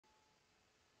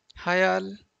Hi all,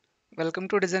 welcome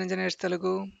to design engineers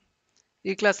Telugu.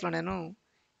 ఈ క్లాస్లో నేను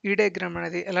ఈ డయాగ్రామ్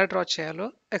అనేది ఎలా డ్రా చేయాలో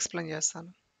ఎక్స్ప్లెయిన్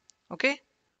చేస్తాను. ఓకే,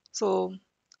 సో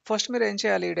ఫస్ట్ మీరు ఏం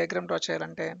చేయాలి? ఈ డయాగ్రామ్ డ్రా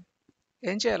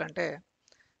చేయాలంటే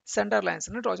సెంటర్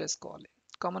లైన్స్ని డ్రా చేసుకోవాలి.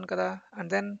 కామన్ కదా.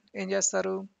 అండ్ దెన్ ఏం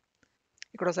చేస్తారు?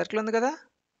 ఇక్కడ ఒక సర్కిల్ ఉంది కదా,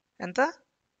 ఎంత?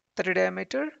 30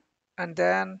 డయామీటర్. అండ్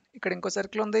దెన్ ఇక్కడ ఇంకో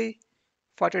సర్కిల్ ఉంది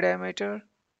 40 డయామీటర్.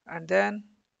 అండ్ దెన్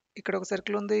ఇక్కడ ఒక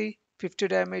సర్కిల్ ఉంది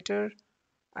 50 డయామీటర్.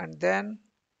 అండ్ దెన్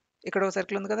ఇక్కడ ఒక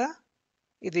సర్కిల్ ఉంది కదా,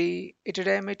 ఇది 80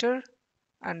 డయామీటర్.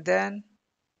 అండ్ దెన్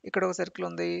ఇక్కడ ఒక సర్కిల్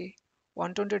ఉంది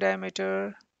 120 డయామీటర్,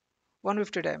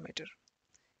 150 డయామీటర్.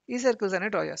 ఈ సర్కిల్స్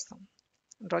అనేవి డ్రా చేస్తాం.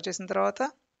 డ్రా చేసిన తర్వాత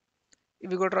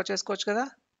ఇవి కూడా డ్రా చేసుకోవచ్చు కదా.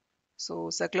 సో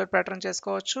సర్క్యులర్ ప్యాటర్న్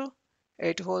చేసుకోవచ్చు.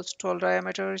 8 హోల్స్ 12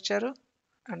 డయామీటర్ ఇచ్చారు.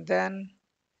 అండ్ దెన్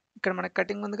ఇక్కడ మనకి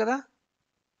కటింగ్ ఉంది కదా,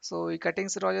 సో ఈ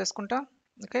కటింగ్స్ డ్రా చేసుకుంటాం.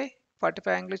 ఓకే,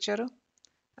 45 యాంగిల్ ఇచ్చారు.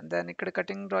 అండ్ దెన్ ఇక్కడ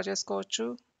కటింగ్ డ్రా చేసుకోవచ్చు.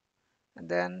 అండ్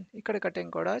దెన్ ఇక్కడ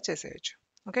కటింగ్ కూడా చేసేయచ్చు.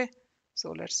 Okay, so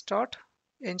let's start.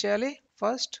 ఏం చేయాలి?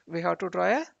 First we have to draw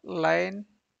a line,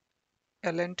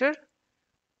 enter,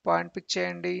 point pick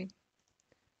చేయండి.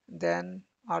 దెన్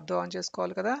ఆర్థో ఆన్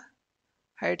చేసుకోవాలి కదా.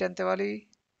 హైట్ ఎంత ఇవ్వాలి?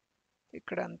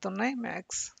 ఇక్కడ ఎంత ఉన్నాయి?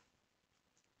 మ్యాక్స్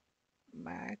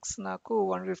నాకు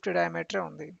 150 డయామీటర్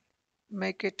ఉంది.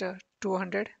 Make it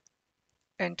 200,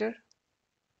 enter.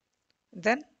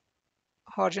 Then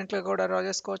horizontal కూడా డ్రా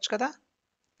చేసుకోవచ్చు కదా.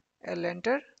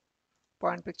 ఎంటర్,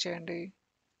 పాయింట్ పిక్ చేయండి,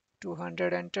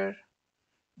 200, enter.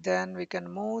 Then we can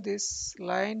move this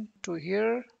line to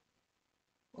here.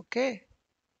 Okay,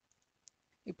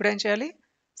 ఇప్పుడు ఏం చేయాలి?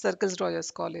 సర్కిల్స్ డ్రా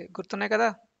చేసుకోవాలి. గుర్తున్నాయి కదా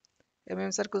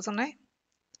ఏమేమి సర్కిల్స్ ఉన్నాయి?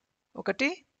 ఒకటి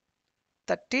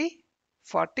 30,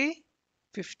 40,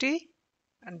 50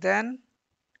 and then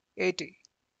 80,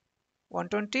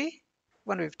 120,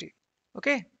 150.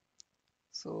 Okay,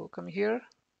 so come here,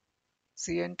 C,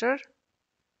 enter,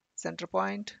 center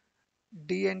point,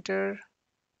 D, enter,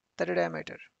 30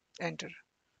 diameter, enter.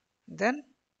 Then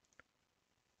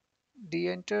D,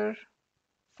 enter,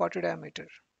 40 diameter.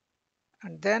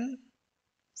 And then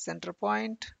center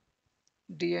point,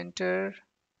 D, enter,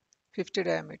 50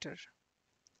 diameter.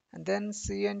 And then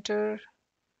C, enter,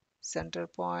 center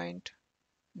point,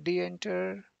 D, enter,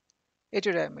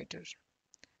 80 diameter.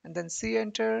 And then C,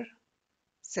 enter,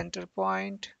 center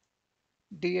point,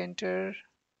 D, enter,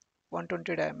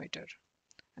 120 diameter.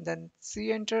 And then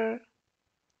C, enter,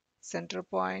 center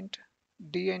point,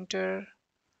 D, enter,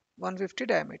 150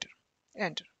 diameter,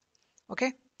 enter. Okay,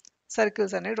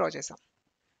 circles అనేవి draw చేసాం.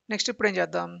 Next ఇప్పుడు ఏం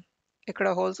చేద్దాం? ఇక్కడ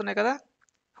holes ఉన్నాయి కదా,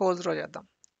 holes draw చేద్దాం.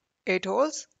 8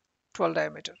 holes 12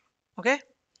 diameter. Okay,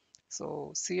 so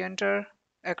C, enter.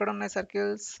 ఎక్కడ ఉన్నాయి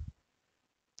సర్కిల్స్?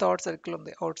 థర్డ్ సర్కిల్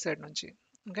ఉంది అవుట్ సైడ్ నుంచి.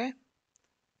 ఓకే,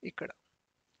 ఇక్కడ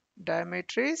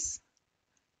డయామీటర్ ఈస్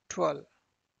 12,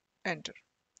 ఎంటర్.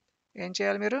 ఏం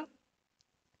చేయాలి మీరు?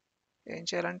 ఏం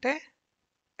చేయాలంటే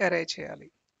అరే చేయాలి.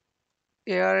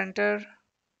 AR, enter,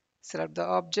 select the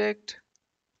object,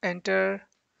 enter,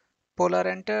 polar,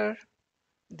 enter,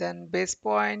 then base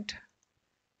point.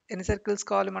 ఎన్ని సర్కిల్స్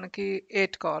కావాలి మనకి?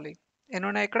 8 కావాలి. ఎన్ని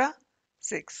ఉన్నాయి ఇక్కడ?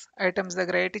 6. ఐటమ్స్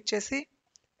దగ్గర 8 ఇచ్చేసి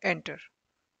enter.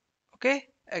 Okay,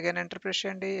 again enter press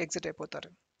చేయండి, ఎగ్జిట్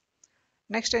అయిపోతారు.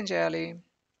 నెక్స్ట్ ఏం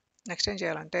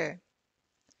చేయాలంటే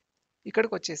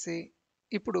ఇక్కడికి వచ్చేసి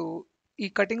ఇప్పుడు ఈ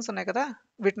కటింగ్స్ ఉన్నాయి కదా,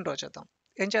 వీటిని డ్రా చేద్దాం.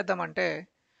 ఏం చేద్దామంటే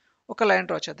ఒక లైన్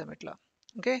డ్రా చేద్దాం ఇట్లా.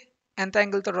 ఓకే, ఎంత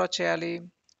యాంగిల్తో డ్రా చేయాలి?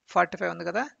 45 ఉంది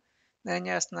కదా, నేను ఏం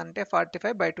చేస్తున్నానంటే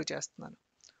 45/2 చేస్తున్నాను,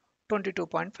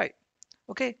 22.5.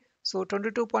 ఓకే, సో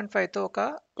 22.5తో ఒక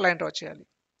లైన్ డ్రా చేయాలి.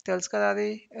 తెలుసు కదా అది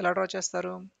ఎలా డ్రా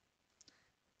చేస్తారు?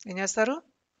 ఏం చేస్తారు?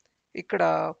 ఇక్కడ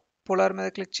పోలార్ మీద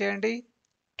క్లిక్ చేయండి,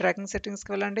 ట్రాకింగ్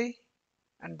సెట్టింగ్స్కి వెళ్ళండి.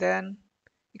 అండ్ దెన్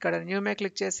ఇక్కడ న్యూ మీద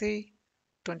క్లిక్ చేసి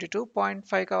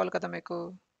 22.5 కావాలి కదా మీకు,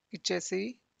 ఇచ్చేసి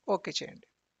ఓకే చేయండి.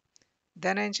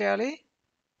 దెన్ ఏం చేయాలి?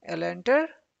 ఎంటర్,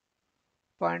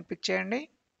 పాయింట్ పిక్ చేయండి.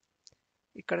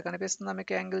 ఇక్కడ కనిపిస్తుందా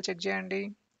మీకు? యాంగిల్ చెక్ చేయండి,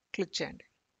 క్లిక్ చేయండి.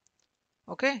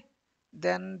 ఓకే,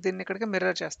 దెన్ దీన్ని ఇక్కడికి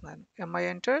మిర్రర్ చేస్తున్నాను, MI,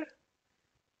 ఎంటర్.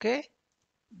 ఓకే,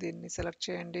 దీన్ని సెలెక్ట్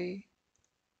చేయండి.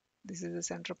 This is the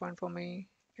centre point for me,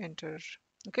 enter.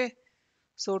 Okay,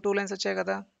 so 2 lines వచ్చాయి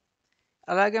కదా.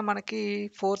 అలాగే మనకి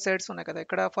 4 సైడ్స్ ఉన్నాయి కదా,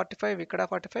 ఇక్కడ 45, ఇక్కడ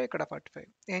 45, ఇక్కడ 45.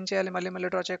 ఏం చేయాలి? మళ్ళీ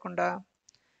డ్రా చేయకుండా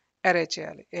అరే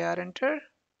చేయాలి. AR, enter,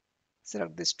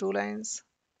 select these 2 lines,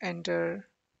 enter,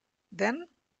 then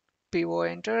PO,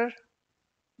 enter,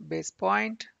 base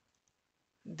point,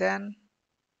 then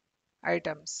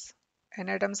items.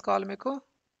 ఎన్ని ఐటమ్స్ కావాలి మీకు?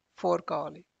 4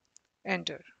 కావాలి,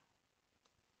 enter.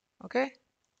 Okay,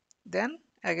 then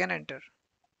again enter.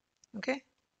 Okay,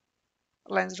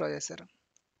 lines draw చేశారు.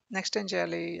 నెక్స్ట్ ఏం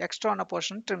చేయాలి? ఎక్స్ట్రా ఉన్న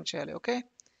పోర్షన్ ట్రిమ్ చేయాలి. ఓకే,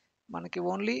 మనకి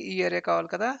ఓన్లీ ఈ ఏరియా కావాలి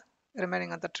కదా,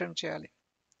 రిమైనింగ్ అంతా ట్రిమ్ చేయాలి.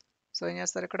 సో ఏం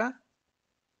చేస్తారు ఇక్కడ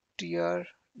టిఆర్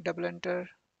డబుల్ ఎంటర్,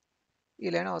 ఈ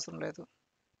లైన్ అవసరం లేదు.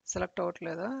 సెలెక్ట్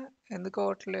అవ్వట్లేదా? ఎందుకు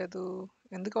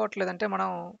అవ్వట్లేదు అంటే మనం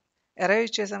అరైవ్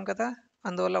చేసాం కదా,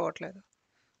 అందువల్ల అవ్వట్లేదు.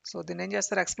 సో దీన్ని ఏం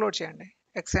చేస్తారు, ఎక్స్ప్లోర్ చేయండి.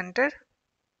 ఎక్స్ ఎంటర్,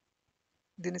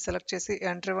 దీన్ని సెలెక్ట్ చేసి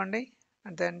ఎంటర్ ఇవ్వండి.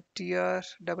 And then TR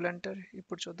double enter.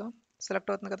 ఇప్పుడు చూద్దాం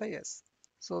సెలెక్ట్ అవుతుంది కదా, ఎస్.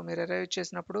 సో మీరు అరైవ్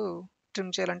చేసినప్పుడు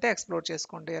ట్రిమ్ చేయాలంటే ఎక్స్ప్లోర్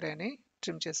చేసుకోండి, అరేని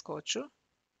ట్రిమ్ చేసుకోవచ్చు.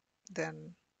 దెన్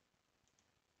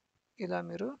ఇలా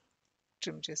మీరు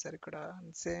ట్రిమ్ చేశారు ఇక్కడ.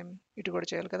 సేమ్ ఇటు కూడా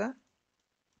చేయాలి కదా.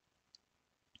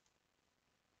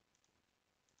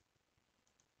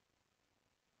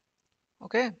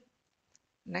 ఓకే,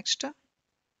 నెక్స్ట్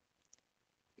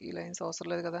ఈ లైన్స్ అవసరం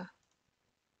లేదు కదా,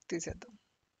 తీసేద్దాం.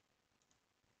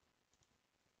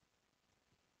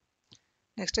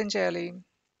 నెక్స్ట్ ఏం చేయాలి,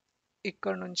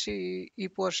 ఇక్కడ నుంచి ఈ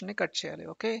పోర్షన్ని కట్ చేయాలి.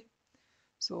 ఓకే,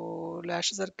 సో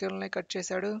లాస్ట్ సర్కిల్ని కట్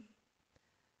చేశాడు.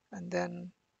 అండ్ దెన్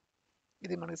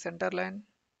ఇది మనకి సెంటర్ లైన్.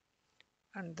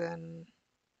 అండ్ దెన్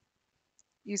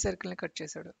ఈ సర్కిల్ని కట్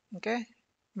చేశాడు. ఓకే,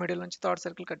 మిడిల్ నుంచి థర్డ్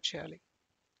సర్కిల్ కట్ చేయాలి.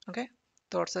 Okay,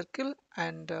 third circle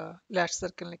and last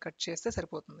సర్కిల్ని cut చేస్తే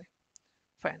సరిపోతుంది.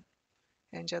 ఫైన్,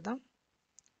 ఏం చేద్దాం,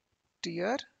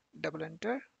 TR double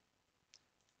enter,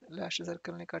 last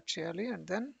సర్కిల్ని cut చేయాలి. అండ్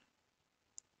దెన్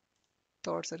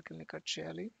థర్డ్ సర్కిల్ని కట్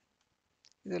చేయాలి.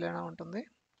 ఇది ఇలా ఉంటుంది.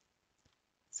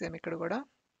 సేమ్ ఇక్కడ కూడా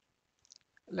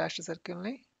లాస్ట్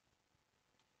సర్కిల్ని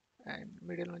అండ్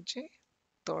మిడిల్ నుంచి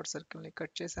థర్డ్ సర్కిల్ని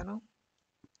కట్ చేశాను.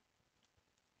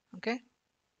 ఓకే,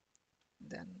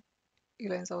 దెన్ ఈ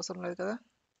లైన్స్ అవసరం లేదు కదా,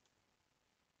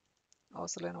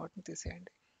 అవసరం లేని వాటిని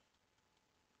తీసేయండి.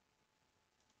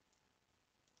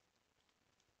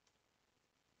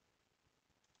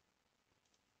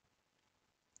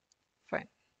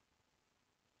 ఫైన్,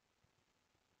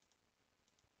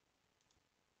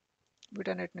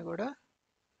 వీటన్నిటిని కూడా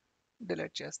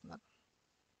డిలీట్ చేస్తున్నాను.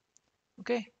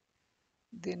 ఓకే,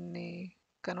 దీన్ని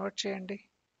కన్వర్ట్ చేయండి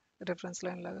రిఫరెన్స్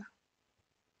లైన్ లాగా.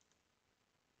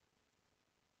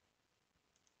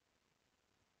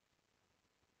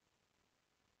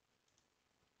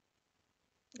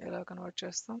 ఎలా కన్వర్ట్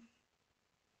చేస్తాం,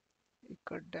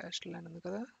 ఇక్కడ డాష్ లైన్ ఉంది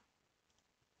కదా,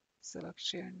 సెలెక్ట్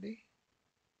చేయండి.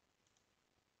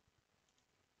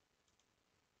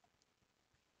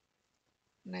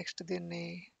 నెక్స్ట్ దీన్ని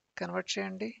కన్వర్ట్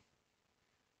చేయండి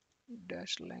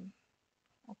డాష్ లైన్.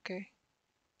 ఓకే,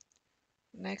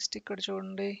 నెక్స్ట్ ఇక్కడ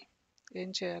చూడండి ఏం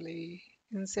చేయాలి,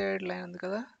 ఇన్సైడ్ లైన్ ఉంది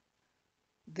కదా,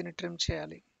 దీన్ని ట్రిమ్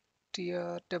చేయాలి.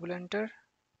 టిఆర్ డబుల్ ఎంటర్,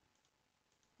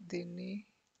 దీన్ని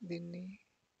దీన్ని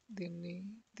దీన్ని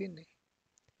దీన్ని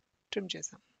ట్రిమ్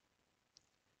చేసాం.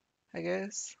 ఐ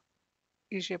గెస్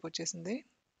ఈ షేప్ వచ్చేసింది.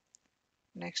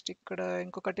 నెక్స్ట్ ఇక్కడ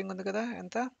ఇంకో కటింగ్ ఉంది కదా,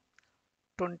 ఎంత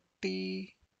 20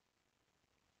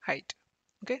 height.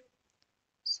 Okay,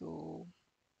 so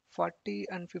 40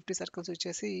 and 50 circles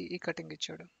వచ్చేసి ఈ కటింగ్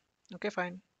ఇచ్చాడు. ఓకే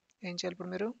ఫైన్, ఏం చేయాలి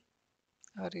ఇప్పుడు మీరు,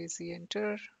 ఆర్ఏసి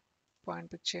ఎంటర్,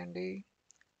 పాయింట్ పిక్ చేయండి.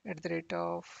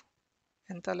 @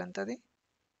 ఎంత లెంత్ అది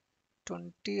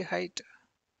 20 height.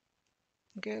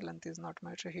 Okay, length is not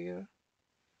matter here,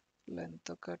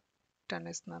 length ఒక 10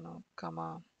 ఇస్తున్నాను, కమా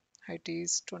హైట్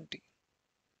ఈజ్ 20,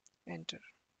 ఎంటర్.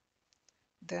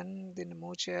 దెన్ దీన్ని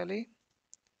మూవ్ చేయాలి.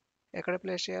 ఎక్కడ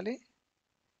ప్లేస్ చేయాలి,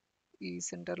 ఈ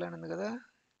సెంటర్ లైన్ ఉంది కదా,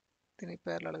 దీన్ని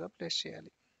ప్యారలల్గా ప్లేస్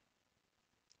చేయాలి.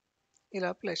 ఇలా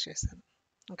ప్లేస్ చేశాను.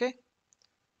 ఓకే,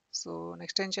 సో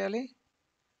నెక్స్ట్ ఏం చేయాలి,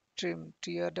 ట్రిమ్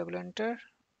టిఆర్ డబుల్ ఎంటర్,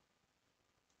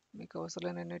 మీకు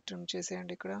అవసరమైన ట్రిమ్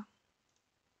చేసేయండి ఇక్కడ.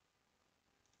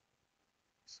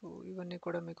 సో ఇవన్నీ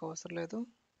కూడా మీకు అవసరం లేదు.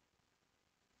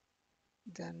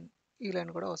 దెన్ ఈ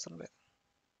లైన్ కూడా అవసరం లేదు.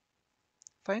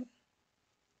 ఫైన్,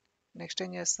 నెక్స్ట్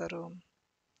ఏం చేస్తారు,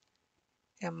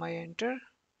 ఎంఐ ఎంటర్,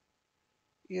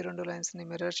 ఈ రెండు లైన్స్ని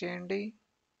మిర్రర్ చేయండి.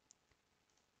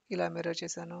 ఇలా మిర్రర్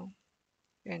చేశాను,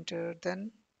 ఎంటర్. దెన్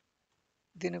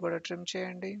దీన్ని కూడా ట్రిమ్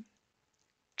చేయండి,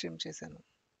 ట్రిమ్ చేశాను.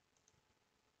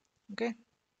 ఓకే,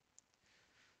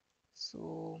 సో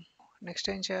నెక్స్ట్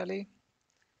ఏం చేయాలి,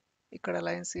 ఇక్కడ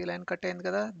లైన్స్, ఈ లైన్ కట్ అయింది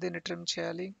కదా, దీన్ని ట్రిమ్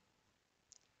చేయాలి.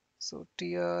 సో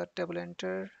టిఆర్ డబుల్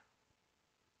ఎంటర్,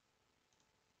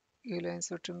 ఈ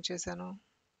లైన్స్ ట్రిమ్ చేశాను.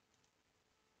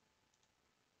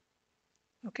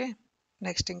 ఓకే,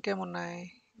 నెక్స్ట్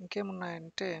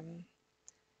ఇంకేమున్నాయంటే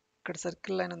ఇక్కడ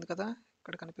సర్కిల్ లైన్ ఉంది కదా,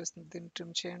 ఇక్కడ కనిపిస్తుంది, దీన్ని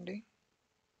ట్రిమ్ చేయండి.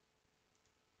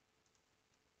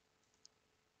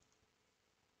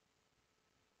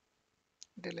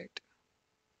 Delete.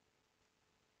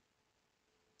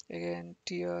 Again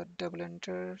TR double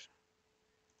enter,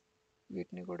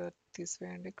 వీటిని కూడా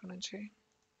తీసివేయండి ఇక్కడ నుంచి.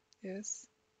 ఎస్.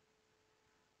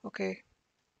 ఓకే,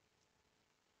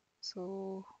 సో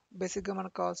బేసిక్గా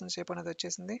మనకు కావాల్సిన షేప్ అనేది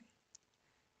వచ్చేసింది.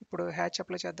 ఇప్పుడు హ్యాచ్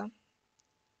అప్లై చేద్దాం.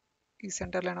 ఈ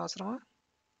సెంటర్ లైన్ అవసరమా?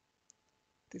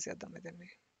 తీసేద్దాం ఇదండి.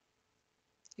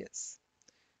 ఎస్.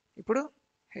 ఇప్పుడు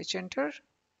హెచ్ ఎంటర్.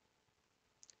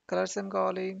 కలర్స్ ఏం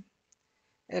కావాలి?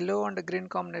 ఎల్లో అండ్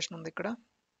గ్రీన్ కాంబినేషన్ ఉంది ఇక్కడ.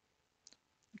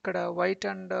 ఇక్కడ వైట్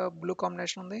అండ్ బ్లూ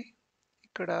కాంబినేషన్ ఉంది.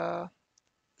 ఇక్కడ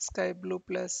sky blue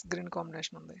plus green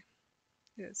combination ఉంది.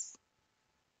 ఎస్.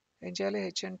 ఏం చేయాలి?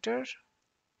 హెచ్ ఎంటర్,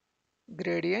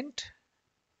 గ్రేడియంట్,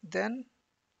 దెన్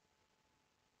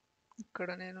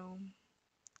ఇక్కడ నేను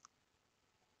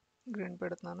గ్రీన్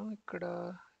పెడుతున్నాను, ఇక్కడ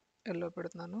ఎల్లో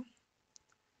పెడుతున్నాను.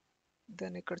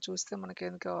 దెన్ ఇక్కడ చూస్తే మనకి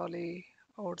ఏం కావాలి?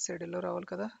 అవుట్ సైడ్ ఎల్లో రావాలి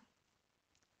కదా.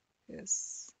 ఎస్,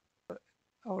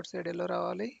 అవుట్ సైడ్ ఎల్లో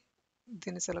రావాలి.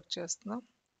 దీన్ని సెలెక్ట్ చేస్తున్నాం.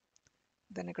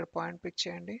 దెన్ ఇక్కడ పాయింట్ పిక్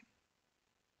చేయండి.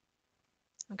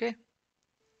 ఓకే.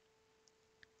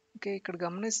 ఓకే, ఇక్కడ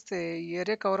గమనిస్తే ఈ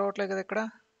ఏరియా కవర్ అవ్వట్లేదు కదా. ఇక్కడ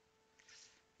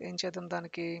ఏం చేద్దాం?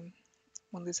 దానికి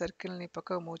ముందు సర్కిల్ని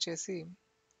పక్కకు మూవ్ చేసి,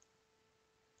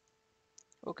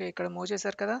 ఓకే ఇక్కడ మూవ్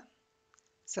చేశారు కదా,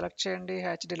 సెలెక్ట్ చేయండి,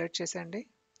 హ్యాచ్ డిలీట్ చేసేయండి.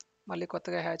 మళ్ళీ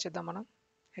కొత్తగా హ్యాచ్ ఇద్దాం మనం.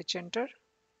 H enter,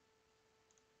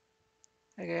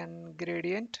 again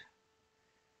gradient,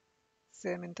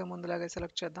 same ఇంత ముందులాగే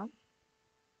సెలెక్ట్ చేద్దాం.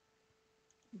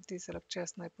 ఇది సెలెక్ట్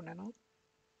చేస్తున్నా ఇప్పుడు నేను.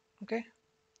 ఓకే,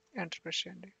 ఎంటర్ ప్రెస్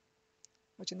చేయండి.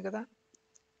 వచ్చింది కదా.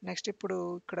 నెక్స్ట్ ఇప్పుడు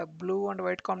ఇక్కడ బ్లూ అండ్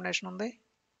వైట్ కాంబినేషన్ ఉంది.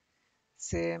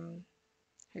 సేమ్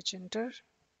హెచ్ ఎంటర్,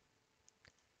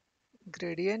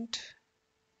 గ్రేడియంట్,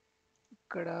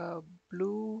 ఇక్కడ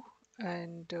బ్లూ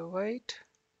అండ్ వైట్,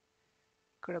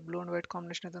 ఇక్కడ బ్లూ అండ్ వైట్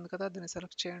కాంబినేషన్ అయితే ఉంది కదా, దీన్ని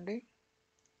సెలెక్ట్ చేయండి.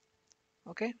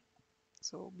 Okay,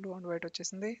 so blue and white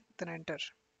వచ్చేసింది. Then enter.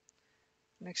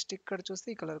 నెక్స్ట్ ఇక్కడ చూస్తే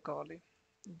ఈ కలర్ కావాలి.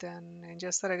 దెన్ ఏం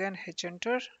చేస్తారు? అగైన్ హెచ్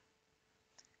ఎంటర్,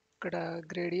 ఇక్కడ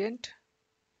గ్రేడియంట్,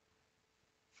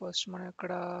 ఫస్ట్ మనం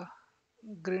ఇక్కడ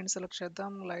గ్రీన్ సెలెక్ట్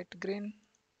చేద్దాం, లైట్ గ్రీన్.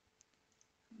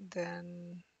 దెన్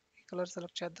ఈ కలర్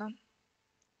సెలెక్ట్ చేద్దాం.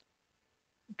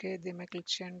 ఓకే, దీని మీద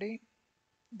క్లిక్ చేయండి,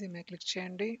 దీని మీద క్లిక్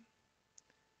చేయండి,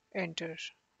 ఎంటర్.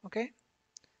 ఓకే,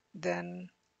 దెన్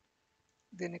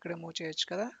దీన్ని ఇక్కడ మూవ్ చేయొచ్చు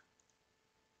కదా,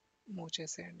 మూవ్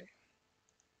చేసేయండి.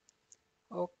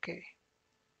 ఓకే,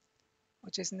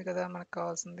 వచ్చేసింది కదా మనకు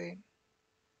కావాల్సింది.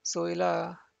 సో ఇలా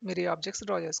మీరు ఈ ఆబ్జెక్ట్స్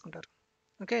డ్రా చేసుకుంటారు.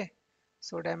 ఓకే,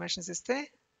 సో డైమెన్షన్స్ ఇస్తే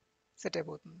సెట్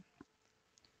అయిపోతుంది.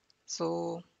 సో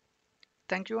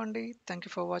థ్యాంక్ యూ అండి, thank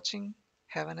you for watching.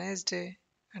 Have a nice day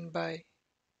and bye.